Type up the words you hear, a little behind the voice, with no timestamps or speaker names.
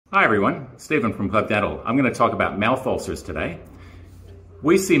Hi everyone, Stephen from Club Dental. I'm going to talk about mouth ulcers today.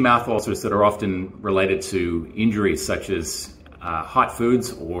 We see mouth ulcers that are often related to injuries such as hot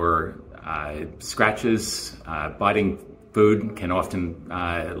foods or scratches. Biting food can often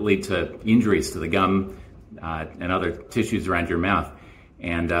lead to injuries to the gum and other tissues around your mouth.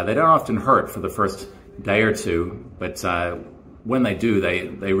 And they don't often hurt for the first day or two, but when they do,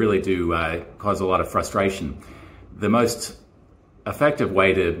 they really do cause a lot of frustration. The most effective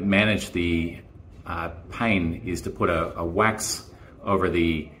way to manage the pain is to put a wax over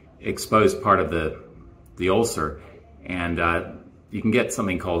the exposed part of the ulcer, and you can get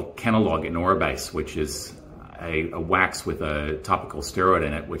something called Kenalog in Orabase, which is a wax with a topical steroid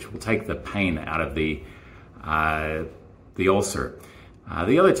in it, which will take the pain out of the ulcer.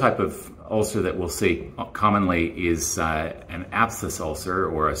 The other type of ulcer that we'll see commonly is an abscess ulcer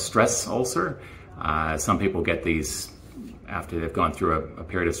or a stress ulcer. Some people get these after they've gone through a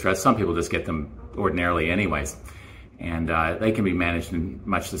period of stress. Some people just get them ordinarily anyways. And they can be managed in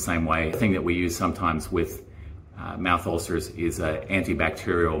much the same way. The thing that we use sometimes with mouth ulcers is an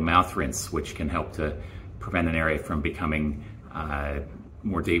antibacterial mouth rinse, which can help to prevent an area from becoming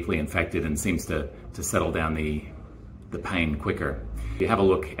more deeply infected and seems to settle down the pain quicker. You have a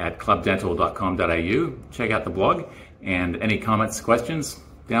look at clubdental.com.au, check out the blog, and any comments, questions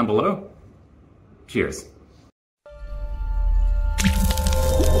down below. Cheers.